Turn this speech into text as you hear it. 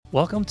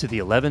Welcome to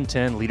the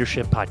 1110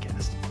 Leadership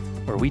Podcast,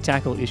 where we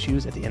tackle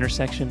issues at the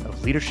intersection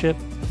of leadership,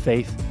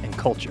 faith, and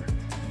culture.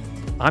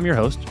 I'm your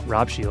host,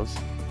 Rob Shields,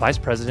 Vice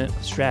President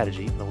of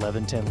Strategy at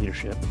 1110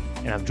 Leadership,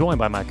 and I'm joined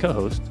by my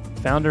co-host,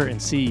 founder and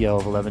CEO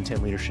of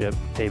 1110 Leadership,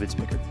 David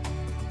Spickard.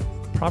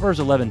 Proverbs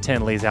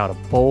 1110 lays out a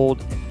bold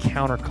and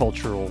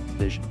countercultural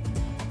vision.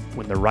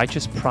 When the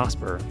righteous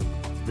prosper,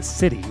 the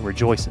city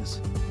rejoices.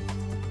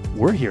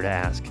 We're here to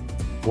ask,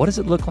 what does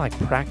it look like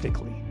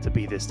practically to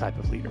be this type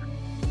of leader?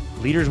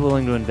 Leaders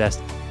willing to invest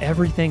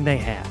everything they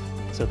have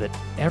so that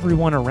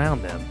everyone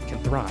around them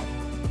can thrive.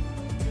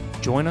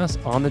 Join us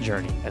on the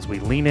journey as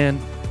we lean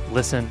in,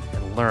 listen,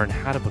 and learn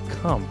how to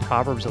become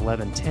Proverbs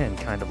 11:10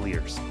 kind of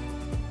leaders.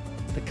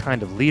 The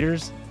kind of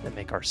leaders that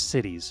make our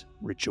cities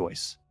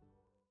rejoice.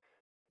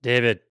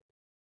 David.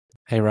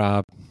 Hey,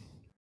 Rob.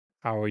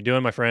 How are we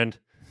doing, my friend?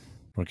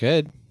 We're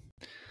good.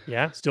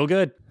 Yeah, still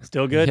good.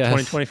 Still good. Yes.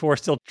 2024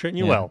 still treating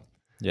you well.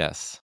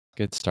 Yes.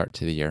 Good start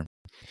to the year.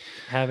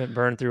 Haven't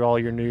burned through all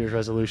your New Year's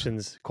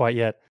resolutions quite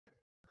yet.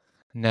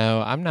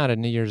 No, I'm not a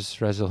New Year's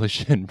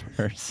resolution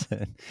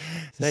person.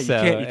 You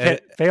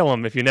can't fail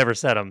them if you never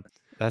set them.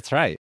 That's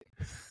right.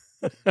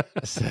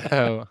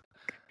 So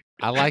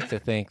I like to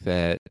think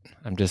that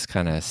I'm just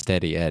kind of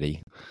steady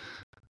Eddie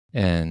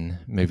and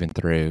moving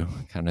through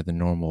kind of the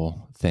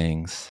normal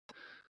things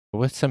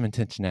with some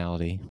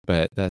intentionality,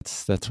 but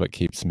that's what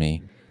keeps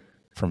me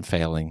from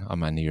failing on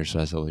my New Year's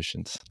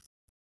resolutions.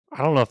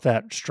 I don't know if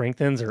that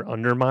strengthens or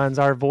undermines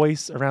our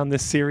voice around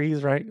this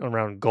series, right?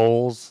 Around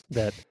goals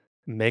that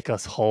make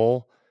us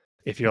whole.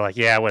 If you're like,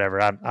 yeah,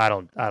 whatever, I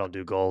don't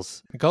do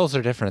goals. Goals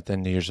are different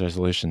than New Year's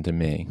resolution to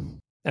me.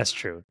 That's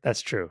true.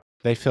 That's true.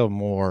 They feel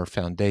more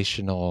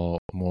foundational,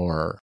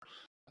 more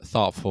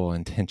thoughtful,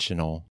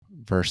 intentional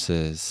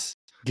versus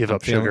give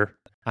up sugar.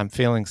 I'm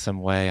feeling some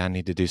way. I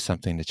need to do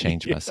something to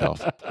change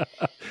myself.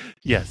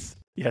 Yes,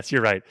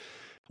 you're right.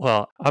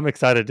 Well, I'm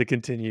excited to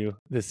continue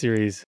this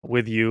series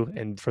with you.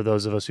 And for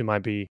those of us who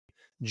might be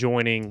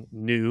joining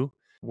new,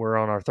 we're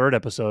on our third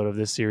episode of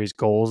this series,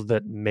 Goals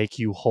That Make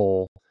You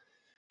Whole,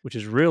 which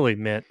is really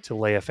meant to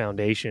lay a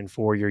foundation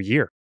for your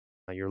year,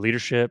 your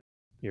leadership,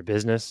 your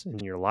business,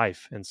 and your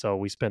life. And so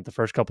we spent the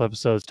first couple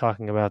episodes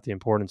talking about the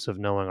importance of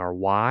knowing our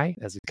why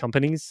as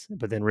companies,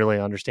 but then really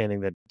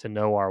understanding that to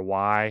know our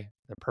why,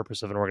 the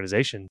purpose of an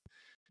organization,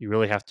 you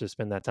really have to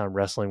spend that time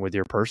wrestling with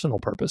your personal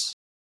purpose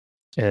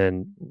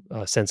and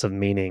a sense of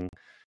meaning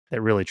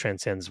that really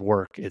transcends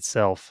work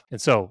itself.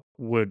 And so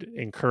would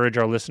encourage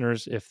our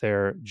listeners, if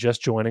they're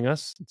just joining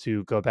us,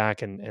 to go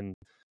back and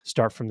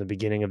start from the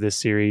beginning of this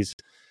series,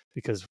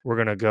 because we're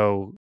going to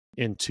go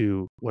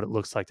into what it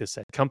looks like to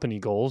set company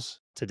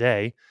goals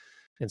today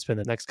and spend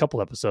the next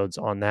couple episodes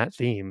on that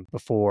theme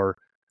before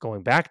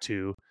going back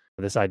to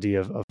this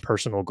idea of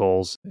personal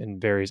goals in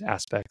various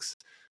aspects,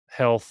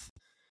 health,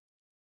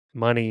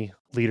 money,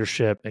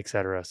 leadership,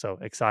 etc. So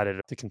excited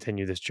to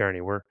continue this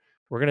journey. We're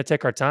going to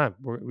take our time.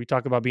 We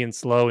talk about being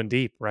slow and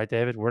deep, right,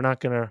 David? We're not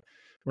going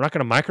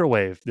to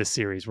microwave this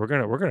series. We're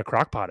going to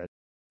crockpot it.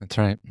 That's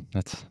right.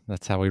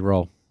 That's how we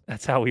roll.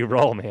 That's how we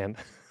roll, man.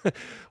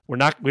 We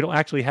don't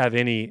actually have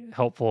any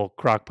helpful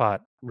crockpot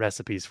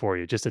recipes for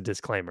you. Just a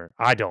disclaimer.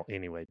 I don't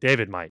anyway.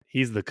 David might.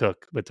 He's the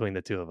cook between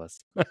the two of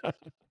us.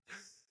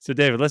 So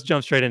David, let's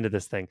jump straight into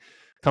this thing.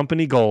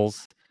 Company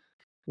goals.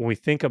 When we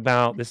think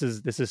about this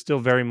is still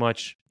very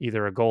much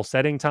either a goal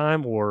setting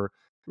time, or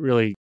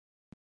really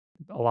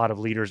a lot of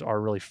leaders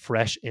are really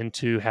fresh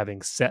into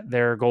having set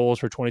their goals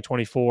for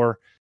 2024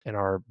 and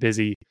are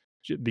busy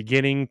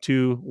beginning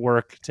to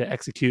work to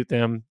execute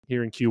them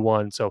here in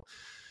Q1. So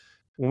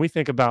when we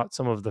think about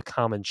some of the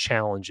common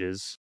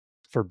challenges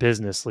for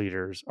business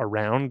leaders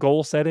around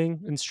goal setting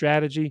and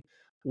strategy,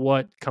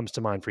 what comes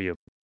to mind for you?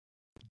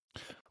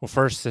 Well,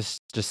 first,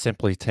 just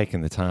simply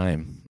taking the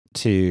time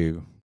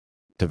to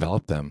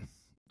develop them.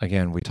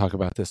 Again, we talk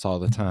about this all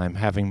the time,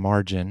 having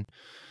margin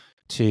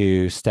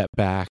to step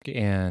back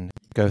and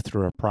go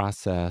through a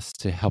process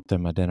to help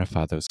them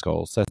identify those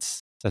goals.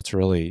 That's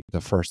really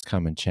the first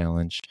common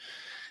challenge.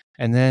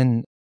 And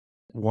then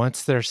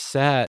once they're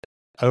set,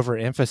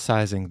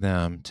 overemphasizing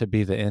them to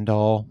be the end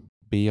all,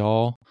 be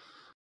all,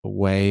 a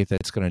way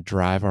that's going to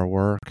drive our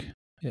work,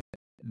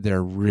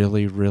 they're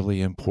really,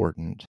 really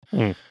important.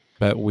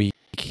 But we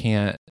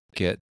can't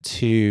get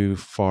too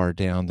far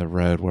down the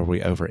road where we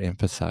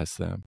overemphasize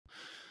them.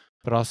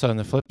 But also on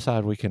the flip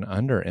side, we can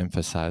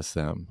underemphasize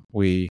them.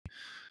 We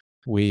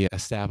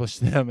establish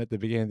them at the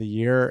beginning of the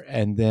year,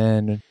 and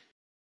then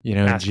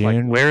in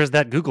June, where is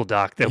that Google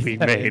Doc that we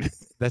made?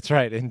 That's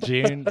right. In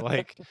June,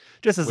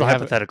 just as a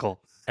hypothetical,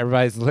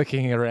 everybody's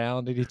looking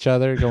around at each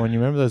other, going, "You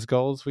remember those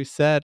goals we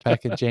set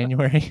back in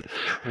January?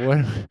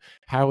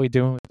 How are we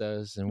doing with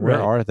those? And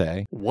where are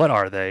they? What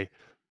are they?"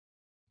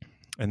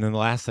 And then the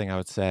last thing I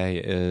would say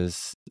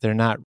is they're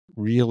not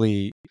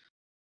really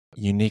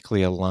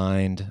uniquely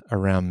aligned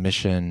around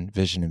mission,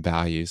 vision, and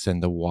values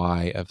and the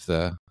why of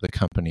the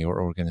company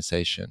or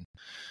organization.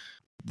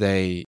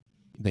 They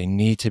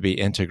need to be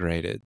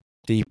integrated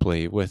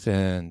deeply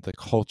within the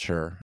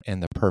culture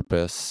and the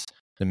purpose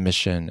the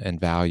mission and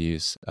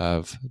values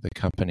of the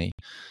company.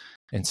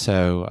 And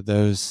so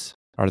those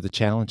are the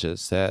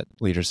challenges that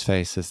leaders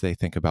face as they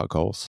think about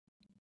goals.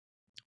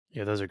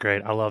 Yeah, those are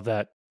great. I love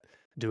that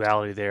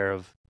duality there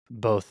of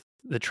both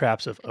the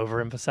traps of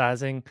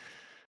overemphasizing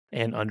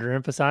and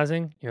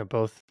underemphasizing.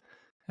 Both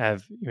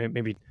have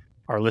maybe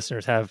our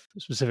listeners have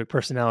specific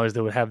personalities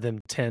that would have them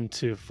tend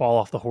to fall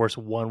off the horse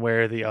one way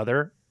or the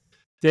other.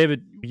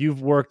 David,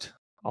 you've worked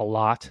a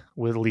lot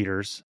with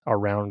leaders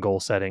around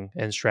goal setting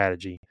and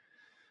strategy.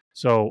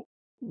 So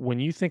when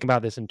you think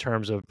about this in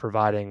terms of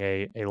providing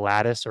a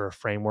lattice or a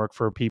framework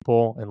for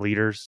people and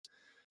leaders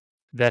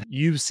that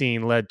you've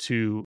seen led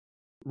to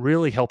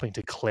really helping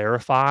to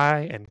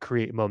clarify and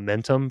create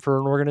momentum for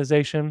an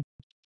organization,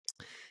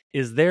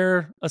 is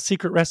there a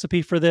secret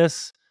recipe for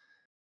this?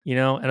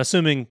 And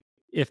assuming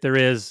if there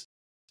is,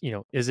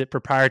 is it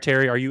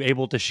proprietary? Are you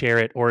able to share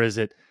it, or is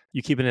it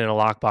you keep it in a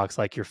lockbox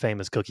like your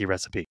famous cookie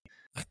recipe?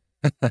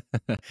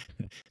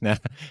 Now,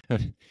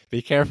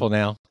 be careful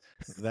now.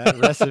 That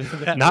recipe,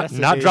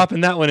 not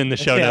dropping that one in the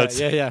show notes.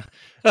 Yeah.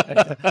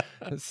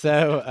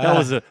 So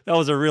that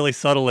was a really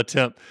subtle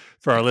attempt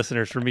for our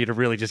listeners for me to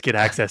really just get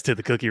access to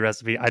the cookie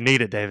recipe. I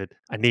need it, David.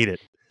 I need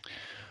it.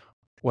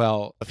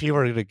 Well, if you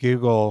were to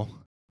Google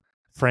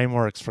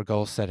frameworks for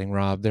goal setting,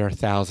 Rob, there are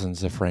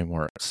thousands of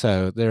frameworks.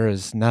 So there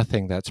is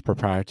nothing that's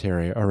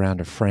proprietary around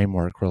a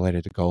framework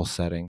related to goal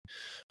setting.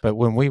 But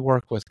when we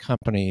work with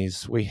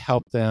companies, we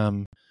help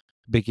them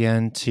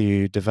begin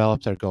to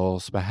develop their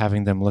goals by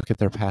having them look at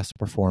their past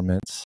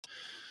performance,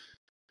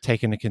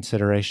 take into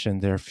consideration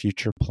their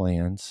future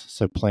plans.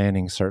 So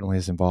planning certainly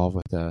is involved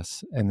with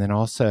this. And then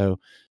also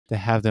to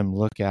have them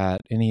look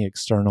at any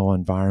external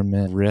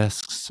environment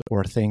risks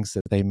or things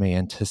that they may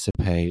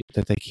anticipate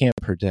that they can't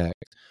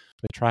predict,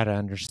 but try to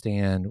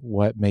understand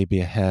what may be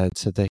ahead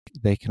so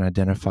they can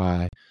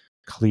identify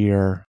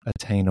clear,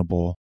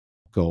 attainable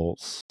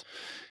goals.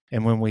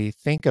 And when we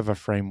think of a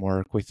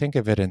framework, we think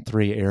of it in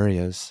three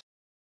areas: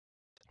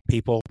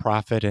 people,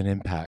 profit, and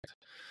impact.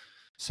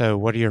 So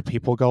what are your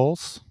people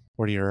goals?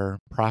 What are your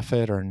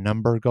profit or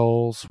number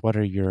goals? What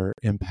are your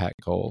impact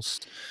goals?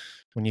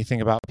 When you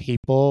think about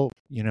people,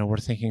 we're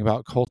thinking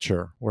about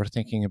culture. We're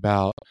thinking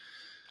about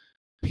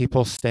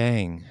people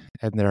staying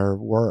in their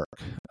work,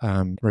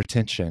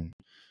 retention,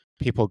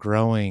 people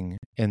growing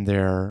in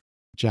their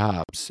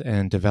jobs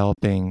and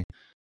developing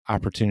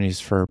opportunities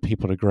for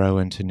people to grow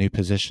into new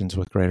positions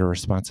with greater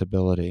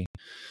responsibility.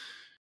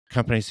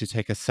 Companies who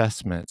take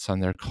assessments on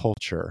their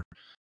culture.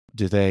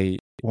 Do they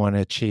want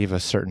to achieve a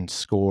certain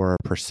score or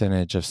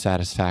percentage of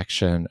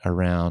satisfaction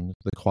around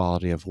the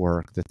quality of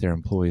work that their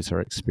employees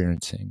are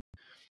experiencing?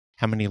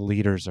 How many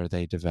leaders are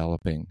they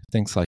developing?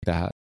 Things like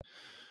that.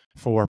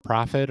 For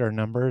profit or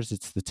numbers,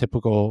 it's the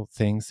typical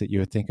things that you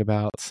would think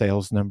about: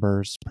 sales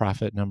numbers,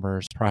 profit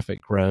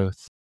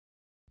growth,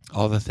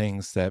 all the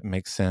things that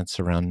make sense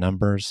around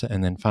numbers.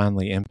 And then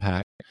finally,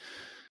 impact.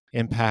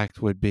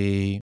 Impact would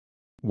be,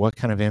 what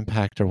kind of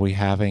impact are we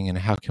having and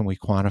how can we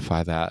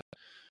quantify that?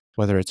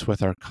 Whether it's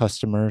with our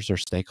customers or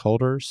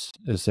stakeholders,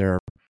 is there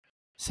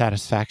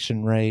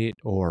satisfaction rate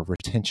or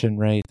retention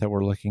rate that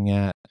we're looking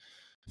at?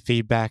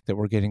 Feedback that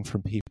we're getting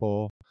from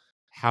people,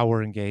 how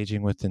we're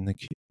engaging within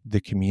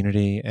the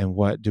community, and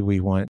what do we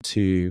want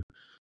to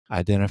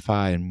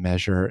identify and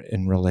measure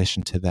in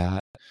relation to that.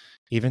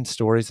 Even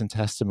stories and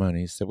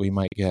testimonies that we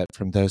might get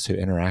from those who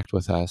interact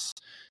with us,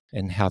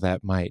 and how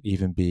that might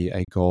even be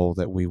a goal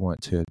that we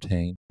want to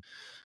obtain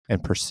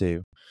and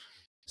pursue.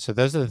 So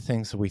those are the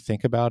things that we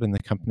think about in the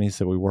companies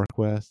that we work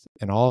with.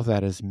 And all of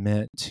that is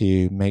meant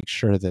to make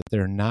sure that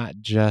they're not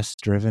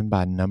just driven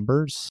by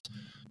numbers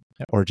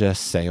or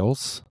just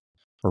sales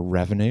or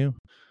revenue,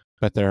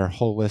 but they're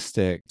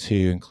holistic to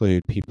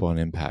include people and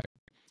impact.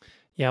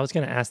 Yeah, I was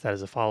going to ask that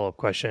as a follow-up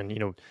question.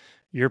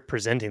 You're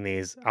presenting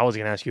these. I was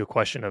going to ask you a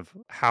question of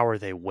how are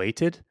they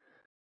weighted,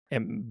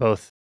 and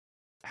both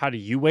how do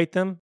you weight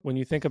them when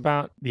you think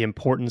about the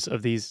importance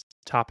of these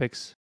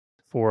topics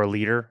for a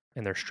leader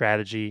and their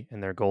strategy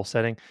and their goal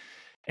setting,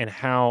 and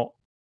how,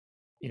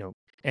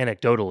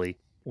 anecdotally,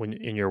 when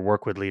in your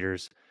work with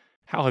leaders,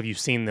 how have you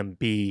seen them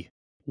be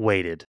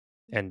weighted?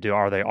 And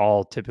are they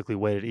all typically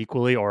weighted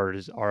equally, or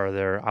are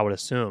there? I would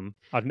assume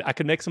I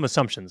could make some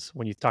assumptions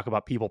when you talk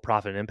about people,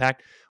 profit, and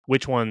impact.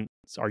 Which ones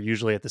are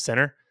usually at the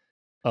center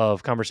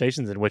of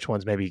conversations, and which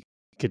ones maybe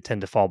could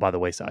tend to fall by the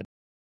wayside?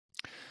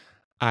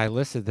 I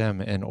listed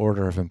them in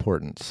order of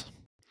importance,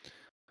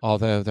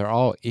 although they're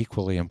all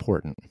equally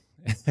important.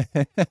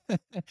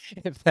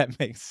 If that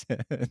makes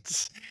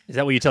sense. Is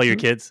that what you tell your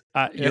kids?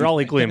 You're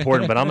all equally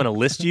important, but I'm going to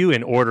list you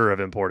in order of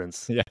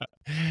importance. Yeah.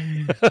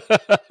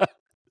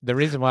 The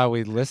reason why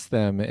we list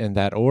them in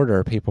that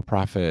order, people,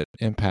 profit,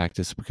 impact,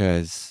 is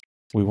because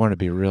we want to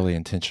be really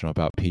intentional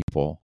about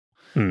people.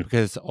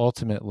 Because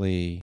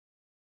ultimately,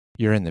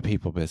 you're in the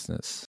people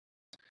business.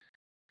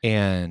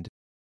 And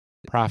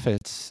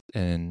profits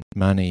and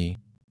money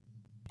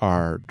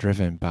are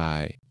driven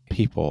by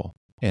people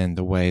and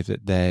the way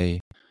that they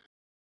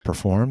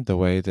perform, the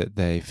way that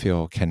they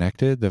feel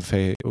connected,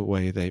 the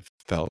way they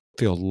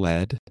feel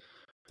led,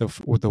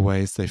 the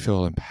ways they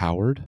feel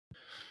empowered.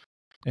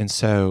 And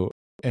so,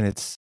 and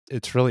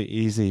it's really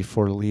easy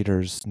for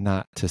leaders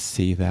not to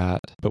see that,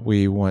 but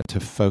we want to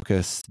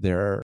focus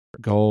their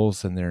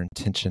goals and their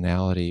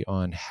intentionality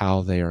on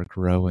how they are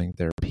growing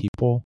their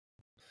people,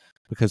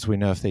 because we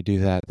know if they do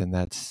that, then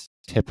that's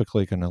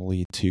typically going to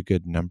lead to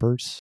good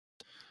numbers.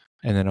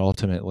 And then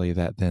ultimately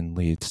that then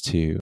leads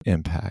to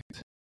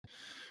impact.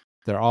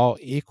 They're all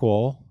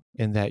equal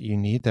in that you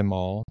need them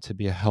all to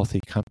be a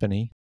healthy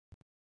company.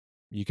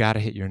 You got to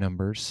hit your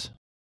numbers.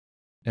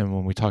 And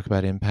when we talk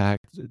about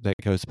impact, that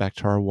goes back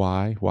to our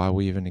why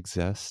we even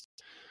exist.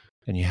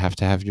 And you have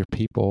to have your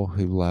people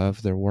who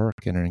love their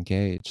work and are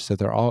engaged. So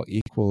they're all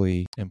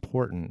equally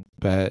important.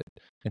 But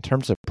in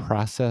terms of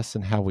process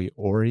and how we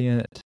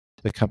orient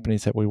the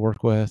companies that we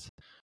work with,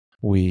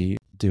 we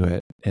do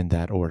it in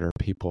that order: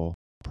 people,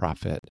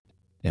 profit,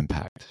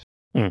 impact.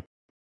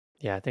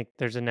 Yeah, I think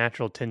there's a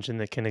natural tension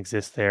that can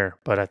exist there,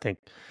 but I think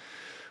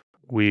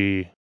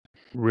we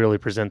really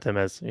present them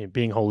as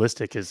being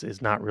holistic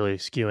is not really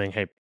skewing.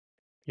 Hey,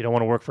 you don't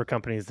want to work for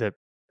companies that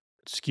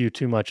skew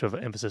too much of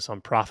emphasis on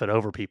profit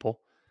over people,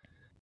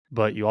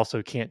 but you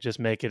also can't just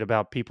make it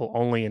about people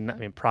only. And I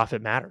mean,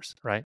 profit matters,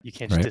 right? You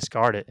can't just Right.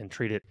 discard it and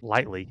treat it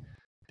lightly,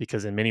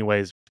 because in many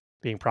ways,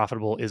 being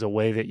profitable is a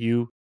way that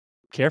you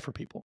care for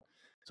people.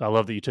 So I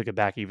love that you took it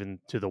back even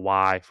to the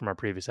why from our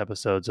previous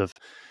episodes of,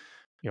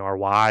 our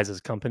whys as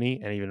a company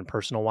and even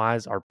personal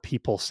whys are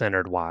people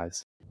centered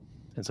whys.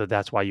 And so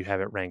that's why you have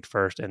it ranked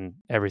first, and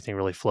everything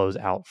really flows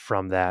out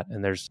from that.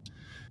 And there's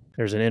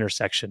an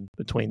intersection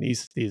between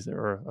these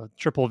are a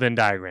triple Venn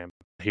diagram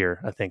here,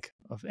 I think,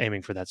 of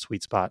aiming for that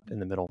sweet spot in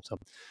the middle. So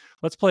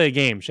let's play a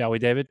game, shall we,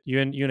 David? You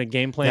in a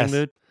game playing Yes,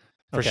 mood?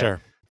 for Okay.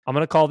 sure. I'm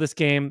going to call this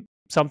game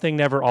Something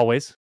Never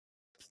Always.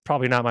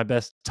 Probably not my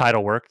best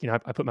title work.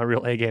 I put my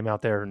real A game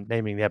out there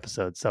naming the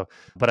episodes. So,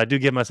 but I do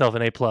give myself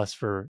an A+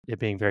 for it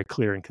being very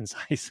clear and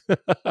concise.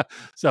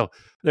 So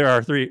there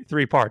are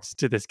three parts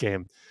to this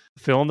game.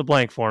 Fill in the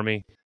blank for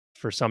me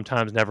for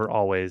sometimes, never,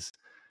 always.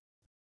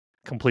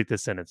 Complete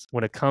this sentence.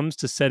 When it comes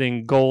to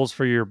setting goals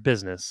for your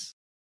business,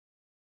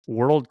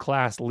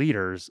 world-class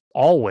leaders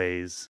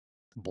always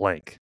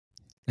blank.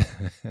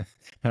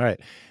 All right.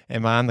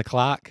 Am I on the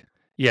clock?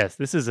 Yes,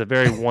 this is a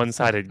very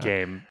one-sided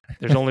game.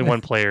 There's only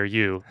one player,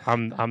 you.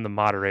 I'm the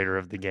moderator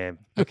of the game.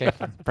 Okay,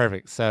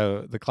 perfect.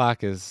 So the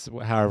clock is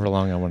however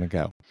long I want to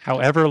go.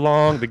 However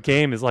long, the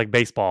game is like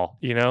baseball,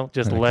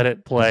 just let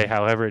it play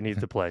however it needs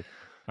to play.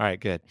 All right,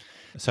 good.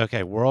 So,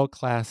 okay,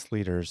 world-class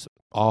leaders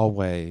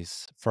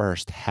always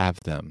first have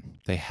them.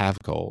 They have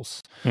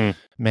goals.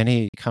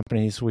 Many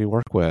companies we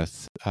work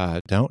with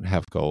don't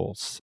have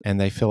goals,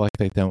 and they feel like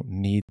they don't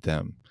need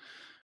them,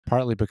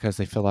 partly because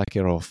they feel like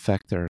it'll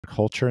affect their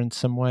culture in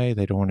some way.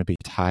 They don't want to be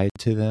tied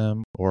to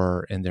them,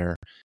 or in their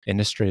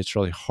industry, it's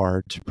really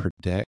hard to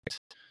predict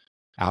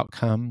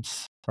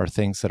outcomes or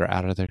things that are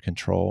out of their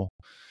control.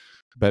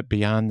 But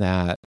beyond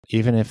that,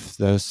 even if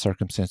those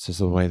circumstances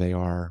are the way they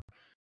are,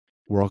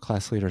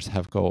 world-class leaders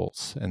have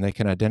goals, and they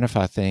can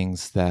identify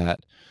things that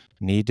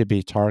need to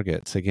be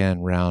targets,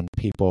 again, around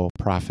people,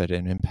 profit,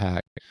 and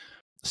impact,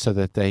 so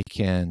that they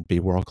can be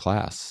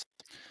world-class.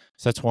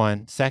 So that's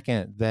one.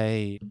 Second,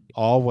 they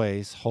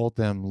always hold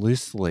them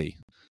loosely.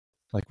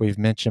 Like we've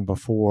mentioned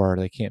before,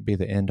 they can't be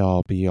the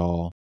end-all,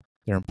 be-all.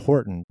 They're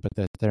important, but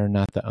that they're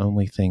not the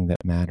only thing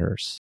that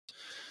matters.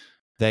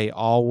 They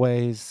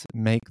always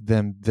make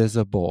them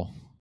visible.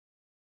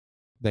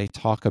 They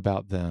talk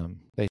about them.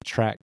 They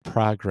track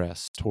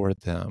progress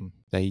toward them.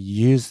 They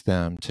use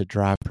them to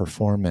drive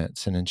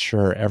performance and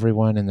ensure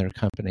everyone in their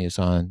company is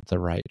on the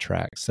right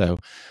track. So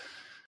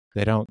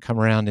they don't come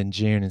around in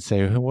June and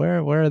say,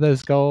 where are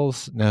those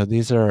goals? No,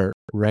 these are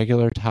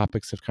regular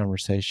topics of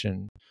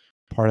conversation,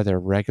 part of their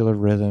regular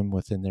rhythm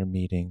within their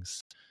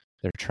meetings.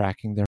 They're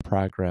tracking their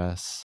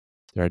progress.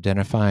 They're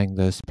identifying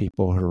those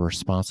people who are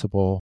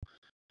responsible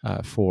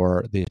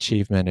for the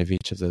achievement of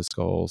each of those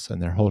goals,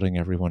 and they're holding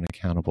everyone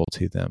accountable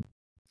to them.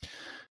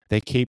 They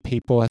keep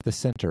people at the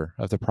center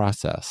of the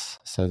process.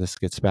 So this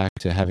gets back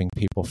to having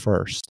people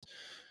first,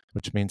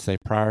 which means they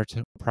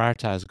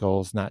prioritize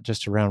goals not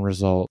just around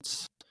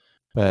results,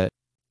 but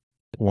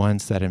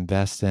ones that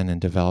invest in and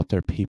develop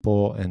their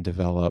people and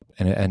develop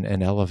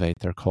and elevate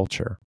their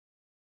culture.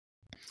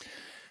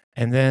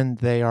 And then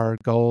they are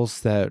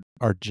goals that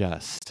are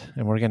just.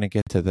 And we're going to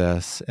get to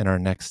this in our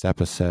next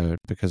episode,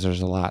 because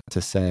there's a lot to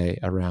say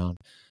around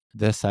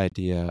this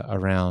idea,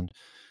 around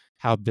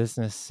how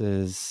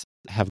businesses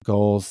have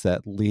goals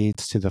that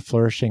leads to the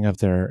flourishing of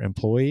their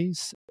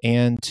employees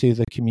and to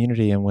the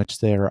community in which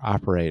they are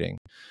operating.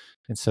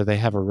 And so they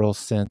have a real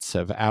sense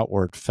of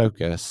outward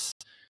focus,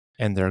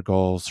 and their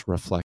goals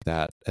reflect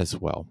that as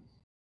well.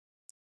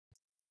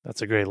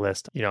 That's a great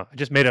list. I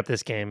just made up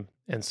this game,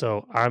 and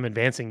so I'm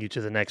advancing you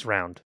to the next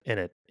round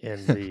in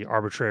the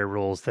arbitrary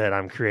rules that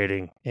I'm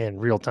creating in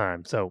real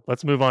time. So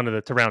let's move on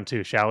to round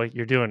 2, shall we?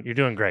 You're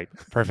doing great.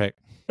 Perfect.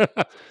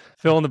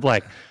 Fill in the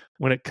blank.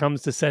 When it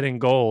comes to setting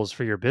goals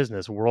for your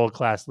business,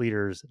 world-class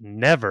leaders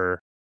never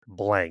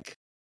blank.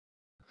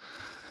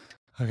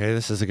 Okay,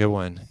 this is a good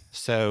one.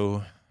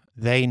 So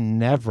They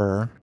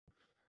never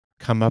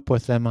come up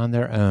with them on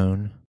their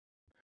own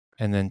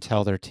and then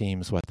tell their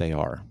teams what they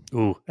are.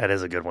 Ooh, that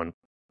is a good one.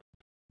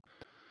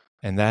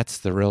 And that's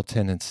the real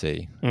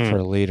tendency for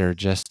a leader,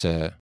 just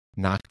to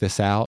knock this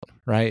out,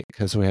 right?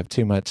 Because we have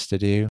too much to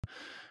do.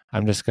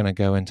 I'm just going to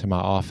go into my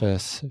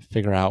office,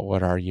 figure out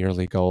what our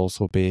yearly goals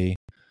will be.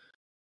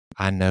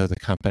 I know the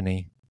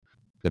company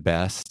the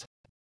best,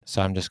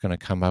 so I'm just going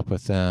to come up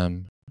with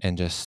them and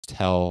just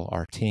tell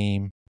our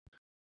team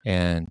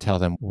and tell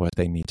them what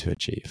they need to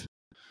achieve.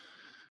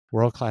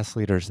 World-class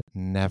leaders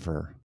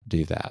never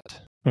do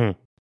that.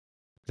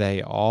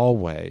 They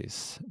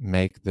always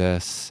make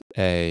this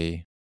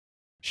a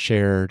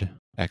shared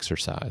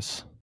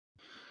exercise,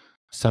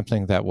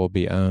 something that will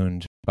be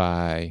owned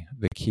by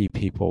the key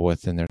people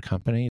within their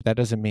company. That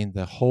doesn't mean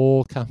the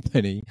whole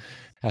company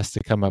has to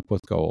come up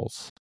with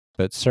goals,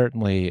 but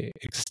certainly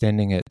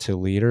extending it to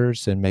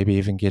leaders and maybe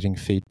even getting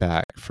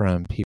feedback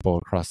from people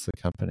across the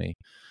company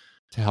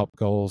to help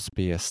goals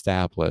be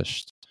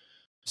established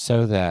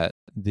so that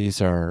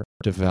these are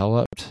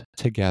developed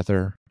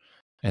together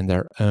and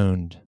they're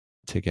owned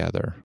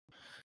together.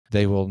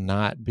 They will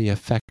not be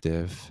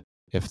effective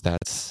if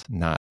that's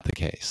not the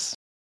case.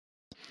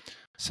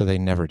 So they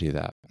never do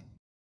that.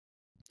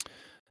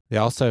 They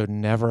also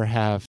never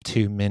have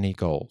too many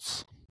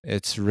goals.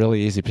 It's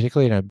really easy,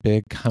 particularly in a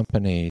big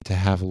company, to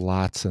have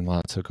lots and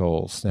lots of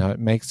goals. Now, it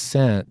makes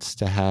sense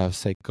to have,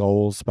 say,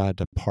 goals by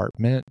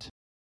department.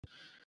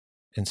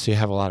 And so you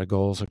have a lot of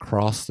goals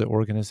across the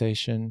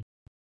organization,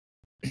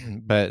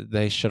 but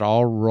they should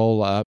all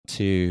roll up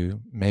to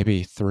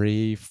maybe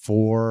 3,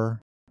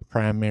 4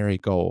 primary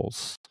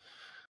goals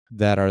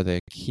that are the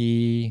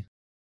key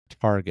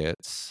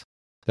targets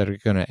that are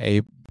going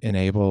to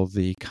enable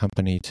the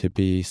company to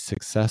be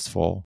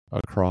successful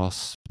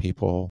across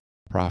people,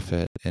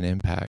 profit, and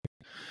impact.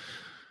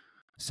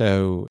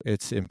 So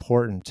it's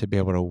important to be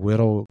able to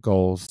whittle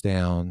goals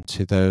down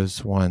to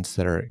those ones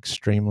that are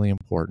extremely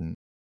important,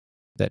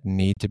 that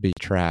need to be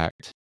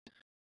tracked,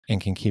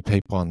 and can keep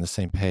people on the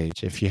same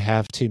page. If you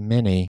have too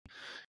many,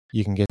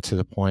 you can get to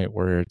the point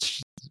where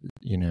it's,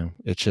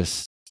 it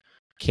just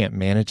can't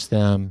manage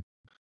them.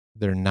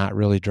 They're not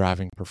really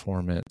driving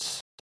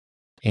performance,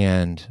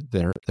 and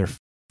they're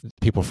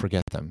people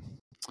forget them.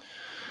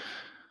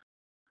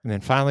 And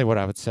then finally, what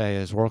I would say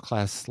is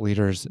world-class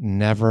leaders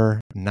never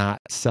not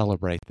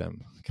celebrate them.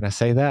 Can I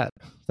say that?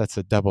 That's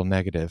a double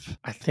negative.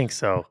 I think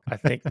so. I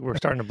think we're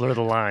starting to blur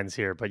the lines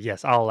here, but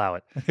yes, I'll allow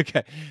it.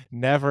 Okay.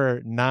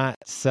 Never not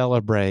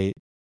celebrate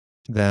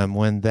them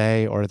when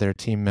they or their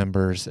team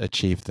members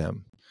achieve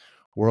them.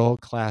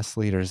 World-class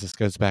leaders, this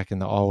goes back in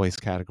the always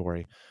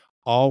category,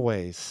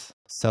 always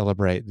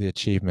celebrate the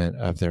achievement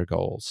of their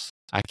goals.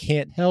 I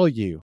can't tell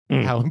you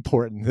how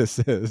important this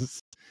is,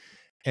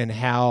 and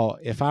how,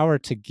 if I were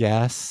to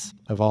guess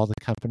of all the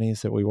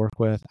companies that we work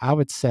with, I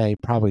would say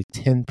probably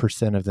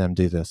 10% of them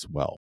do this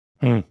well.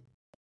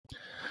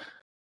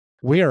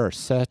 We are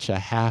such a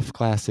half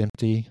glass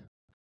empty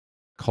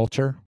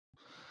culture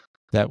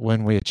that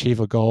when we achieve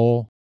a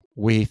goal,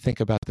 we think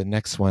about the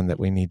next one that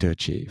we need to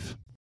achieve,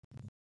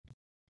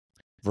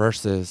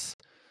 versus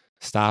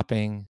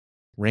stopping,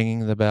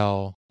 ringing the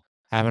bell,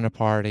 having a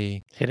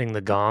party, Hitting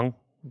the gong.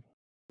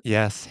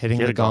 Yes, hitting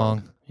Get the a gong.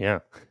 gong. Yeah.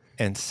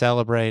 And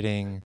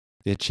celebrating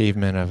the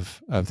achievement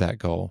of that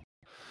goal.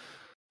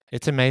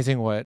 It's amazing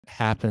what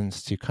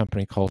happens to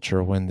company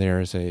culture when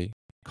there's a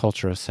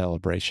culture of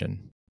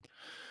celebration,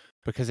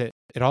 because it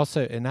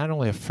not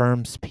only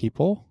affirms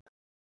people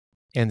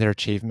and their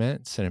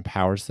achievements and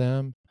empowers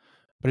them,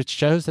 but it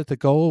shows that the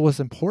goal was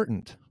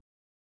important.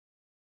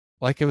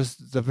 Like, it was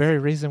the very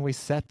reason we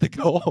set the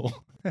goal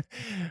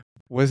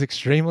was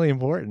extremely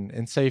important.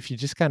 And so if you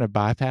just kind of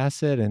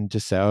bypass it and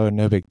just say, oh,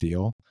 no big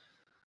deal,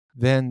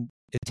 then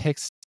it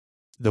takes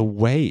the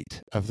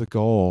weight of the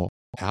goal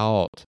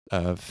out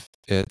of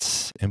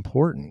its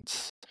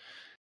importance.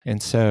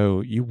 And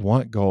so you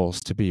want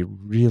goals to be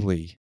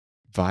really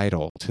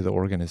vital to the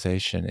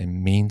organization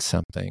and mean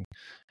something.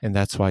 And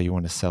that's why you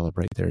want to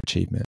celebrate their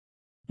achievement.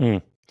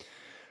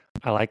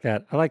 I like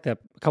that. A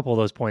couple of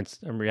those points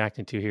I'm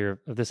reacting to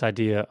here, of this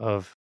idea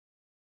of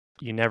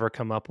you never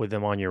come up with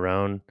them on your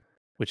own,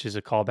 which is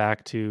a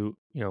callback to,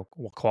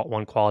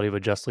 one quality of a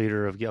just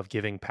leader of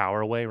giving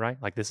power away, right?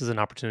 Like, this is an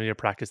opportunity to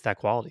practice that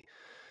quality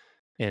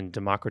and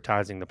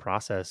democratizing the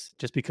process.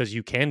 Just because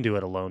you can do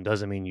it alone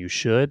doesn't mean you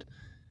should,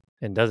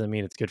 and doesn't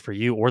mean it's good for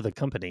you or the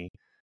company,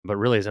 but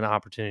really is an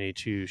opportunity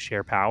to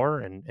share power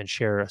and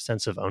share a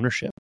sense of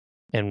ownership.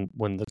 And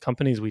when the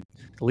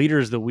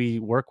leaders that we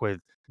work with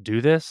do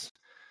this,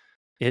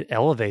 it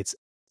elevates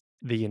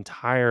the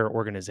entire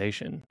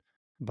organization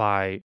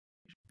by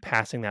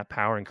passing that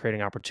power and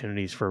creating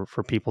opportunities for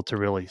people to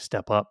really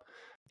step up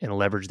and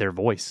leverage their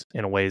voice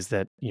in ways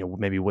that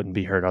maybe wouldn't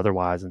be heard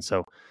otherwise. And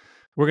so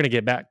we're going to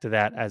get back to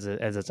that as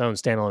its own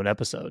standalone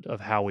episode of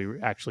how we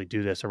actually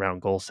do this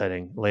around goal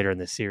setting later in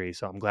this series.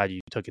 So I'm glad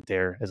you took it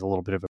there as a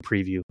little bit of a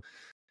preview.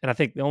 And I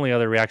think the only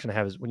other reaction I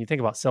have is, when you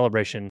think about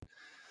celebration,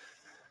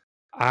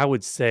 I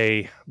would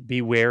say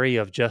be wary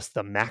of just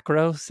the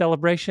macro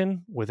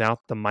celebration without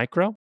the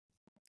micro.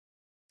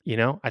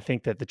 I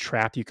think that the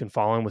trap you can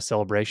fall in with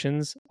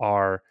celebrations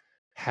are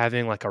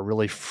having like a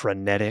really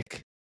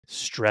frenetic,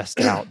 stressed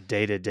out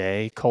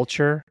day-to-day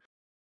culture,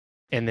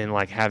 and then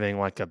like having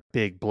like a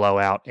big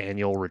blowout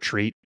annual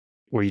retreat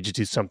where you just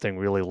do something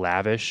really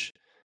lavish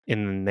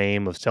in the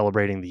name of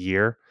celebrating the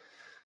year,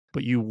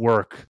 but you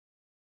work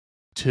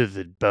to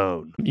the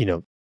bone,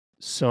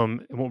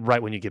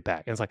 right when you get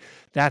back. And it's like,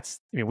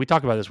 we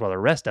talked about this with our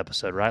rest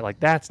episode, right? Like,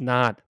 that's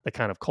not the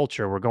kind of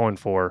culture we're going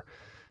for.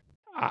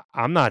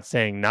 I'm not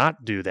saying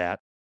not do that.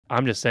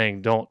 I'm just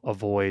saying don't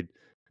avoid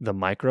the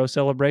micro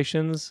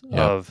celebrations Yep.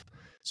 of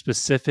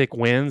specific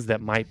wins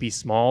that might be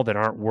small, that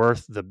aren't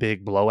worth the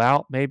big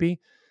blowout, maybe,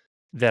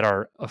 that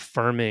are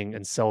affirming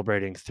and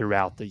celebrating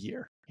throughout the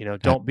year.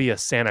 Don't be a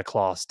Santa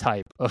Claus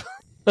type of,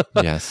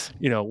 Yes.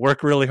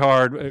 work really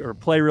hard or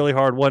play really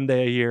hard one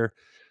day a year.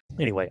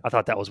 Anyway, I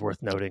thought that was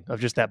worth noting, of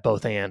just that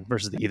both and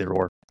versus the either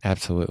or.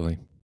 Absolutely.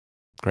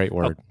 Great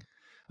word.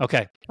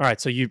 Okay. All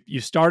right. So you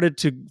started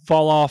to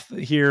fall off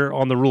here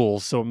on the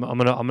rules. So I'm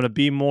gonna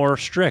be more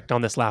strict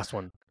on this last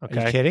one.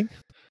 Okay. Are you kidding?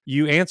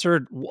 You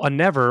answered a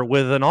never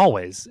with an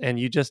always, and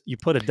you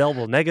put a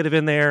double negative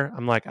in there.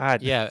 I'm like,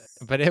 Yeah,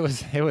 but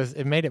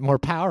it made it more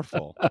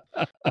powerful.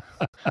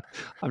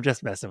 I'm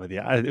just messing with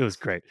you. It was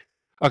great.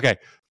 Okay.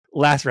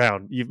 Last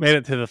round. You've made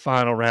it to the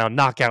final round,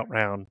 knockout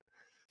round.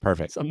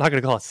 Perfect. So I'm not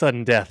going to call it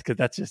sudden death because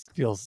that just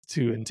feels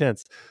too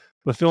intense.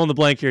 But fill in the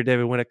blank here,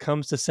 David. When it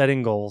comes to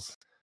setting goals,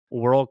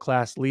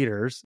 world-class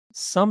leaders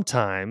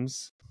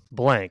sometimes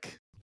blank.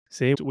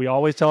 See, we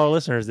always tell our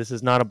listeners this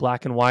is not a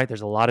black and white.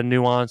 There's a lot of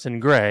nuance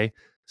and gray.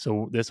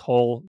 So this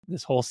whole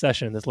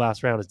session, this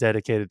last round, is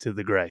dedicated to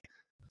the gray.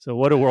 So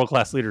what do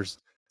world-class leaders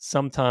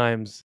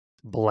sometimes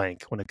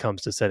blank when it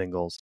comes to setting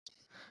goals?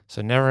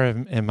 So never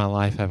in my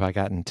life have I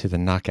gotten to the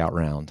knockout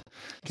round.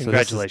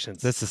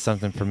 Congratulations. So this is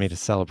something for me to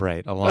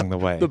celebrate along the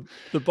way.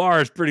 The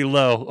bar is pretty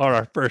low on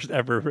our first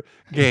ever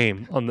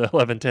game on the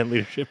 1110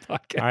 Leadership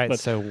Podcast. All right,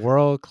 so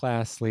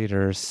world-class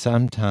leaders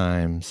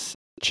sometimes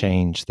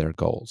change their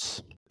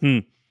goals.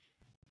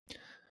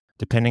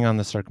 Depending on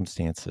the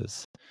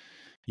circumstances.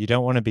 You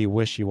don't want to be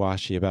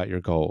wishy-washy about your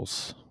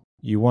goals.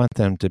 You want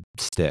them to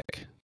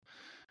stick.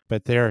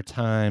 But there are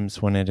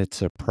times when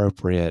it's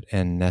appropriate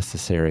and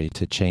necessary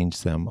to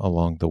change them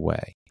along the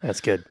way.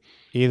 That's good.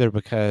 Either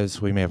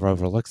because we may have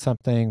overlooked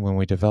something when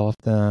we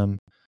developed them,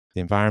 the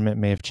environment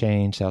may have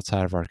changed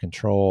outside of our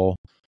control,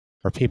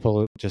 or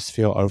people just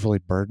feel overly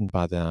burdened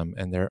by them,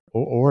 and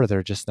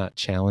they're just not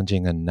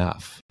challenging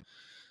enough.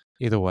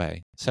 Either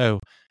way. So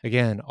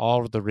again,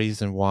 all of the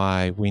reason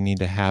why we need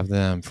to have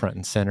them front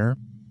and center,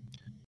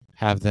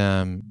 have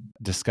them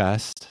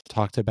discussed,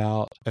 talked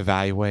about,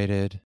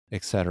 evaluated,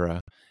 etc.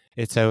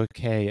 It's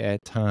okay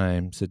at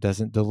times. It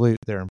doesn't dilute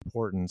their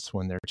importance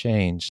when they're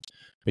changed,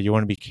 but you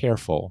want to be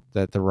careful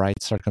that the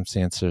right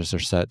circumstances are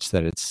such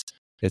that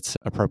it's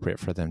appropriate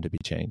for them to be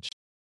changed.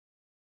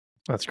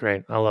 That's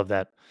great. I love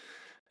that.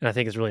 And I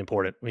think it's really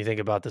important when you think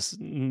about this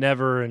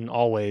never and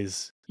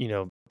always,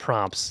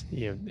 prompts,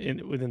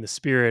 within the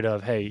spirit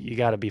of, hey, you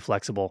got to be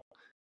flexible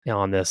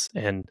on this,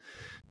 and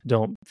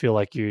don't feel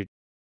like your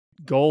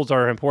goals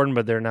are important,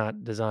 but they're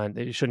not designed.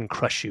 They shouldn't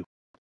crush you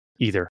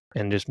either.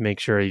 And just make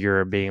sure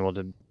you're being able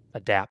to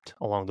adapt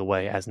along the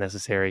way as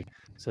necessary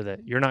so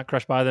that you're not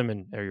crushed by them,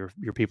 and or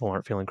your people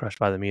aren't feeling crushed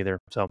by them either.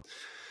 So,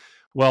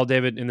 well,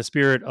 David, in the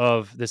spirit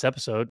of this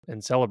episode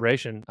and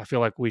celebration, I feel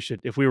like we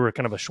should, if we were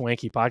kind of a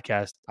schwanky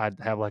podcast, I'd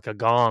have like a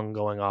gong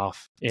going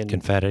off in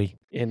confetti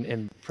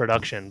in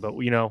production. But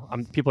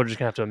people are just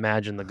gonna have to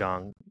imagine the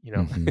gong.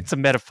 Mm-hmm. It's a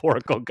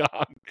metaphorical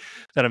gong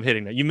that I'm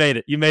hitting. Now you made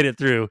it. You made it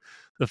through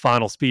the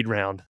final speed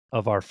round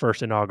of our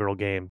first inaugural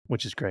game,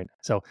 which is great.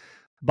 So,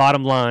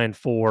 bottom line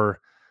for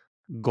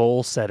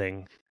goal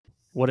setting,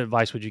 what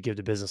advice would you give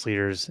to business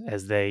leaders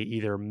as they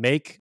either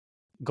make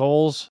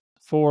goals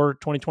for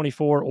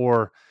 2024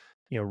 or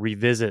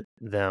revisit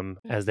them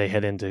as they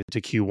head into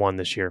Q1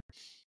 this year?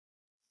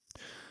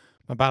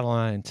 My bottom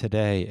line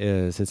today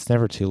is it's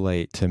never too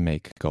late to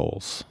make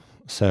goals.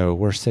 So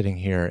we're sitting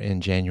here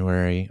in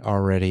January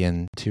already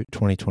in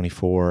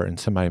 2024, and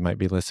somebody might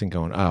be listening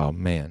going, oh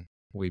man,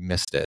 we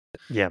missed it.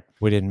 Yeah.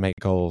 We didn't make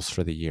goals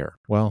for the year.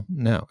 Well,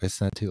 no,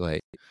 it's not too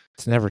late.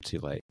 It's never too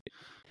late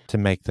to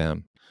make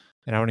them.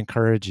 And I would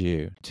encourage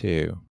you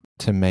to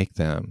make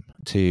them,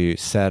 to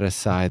set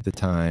aside the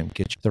time,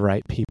 get the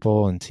right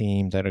people and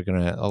team that are going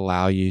to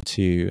allow you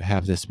to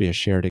have this be a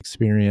shared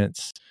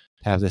experience,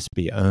 have this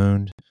be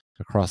owned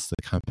across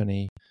the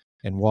company,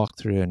 and walk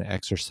through an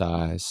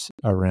exercise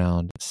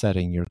around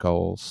setting your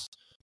goals,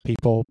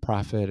 people,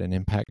 profit, and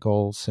impact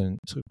goals. And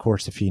so, of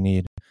course, if you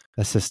need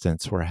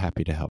assistance, we're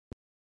happy to help.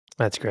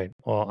 That's great.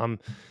 Well, I'm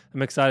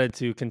excited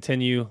to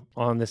continue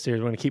on this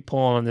series. We're going to keep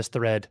pulling on this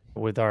thread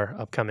with our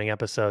upcoming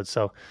episodes.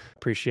 So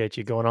appreciate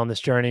you going on this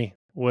journey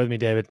with me,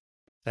 David.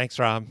 Thanks,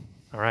 Rob.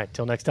 All right.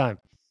 Till next time.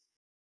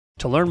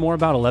 To learn more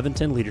about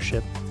 1110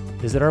 Leadership,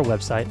 visit our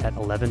website at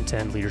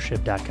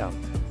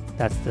 1110leadership.com.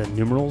 That's the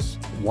numerals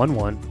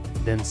 11,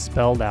 then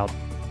spelled out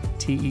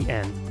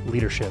TEN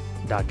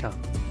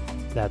leadership.com.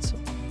 That's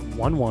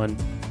 11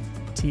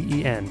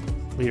 TEN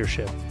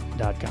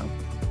 1110leadership.com.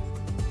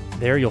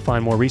 There you'll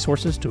find more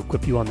resources to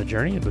equip you on the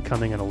journey of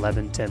becoming an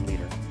 1110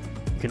 leader.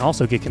 You can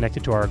also get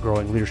connected to our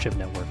growing leadership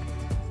network.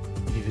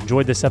 If you've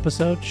enjoyed this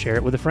episode, share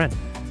it with a friend.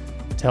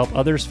 To help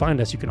others find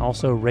us, you can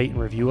also rate and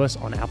review us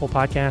on Apple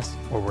Podcasts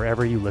or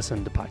wherever you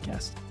listen to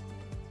podcasts.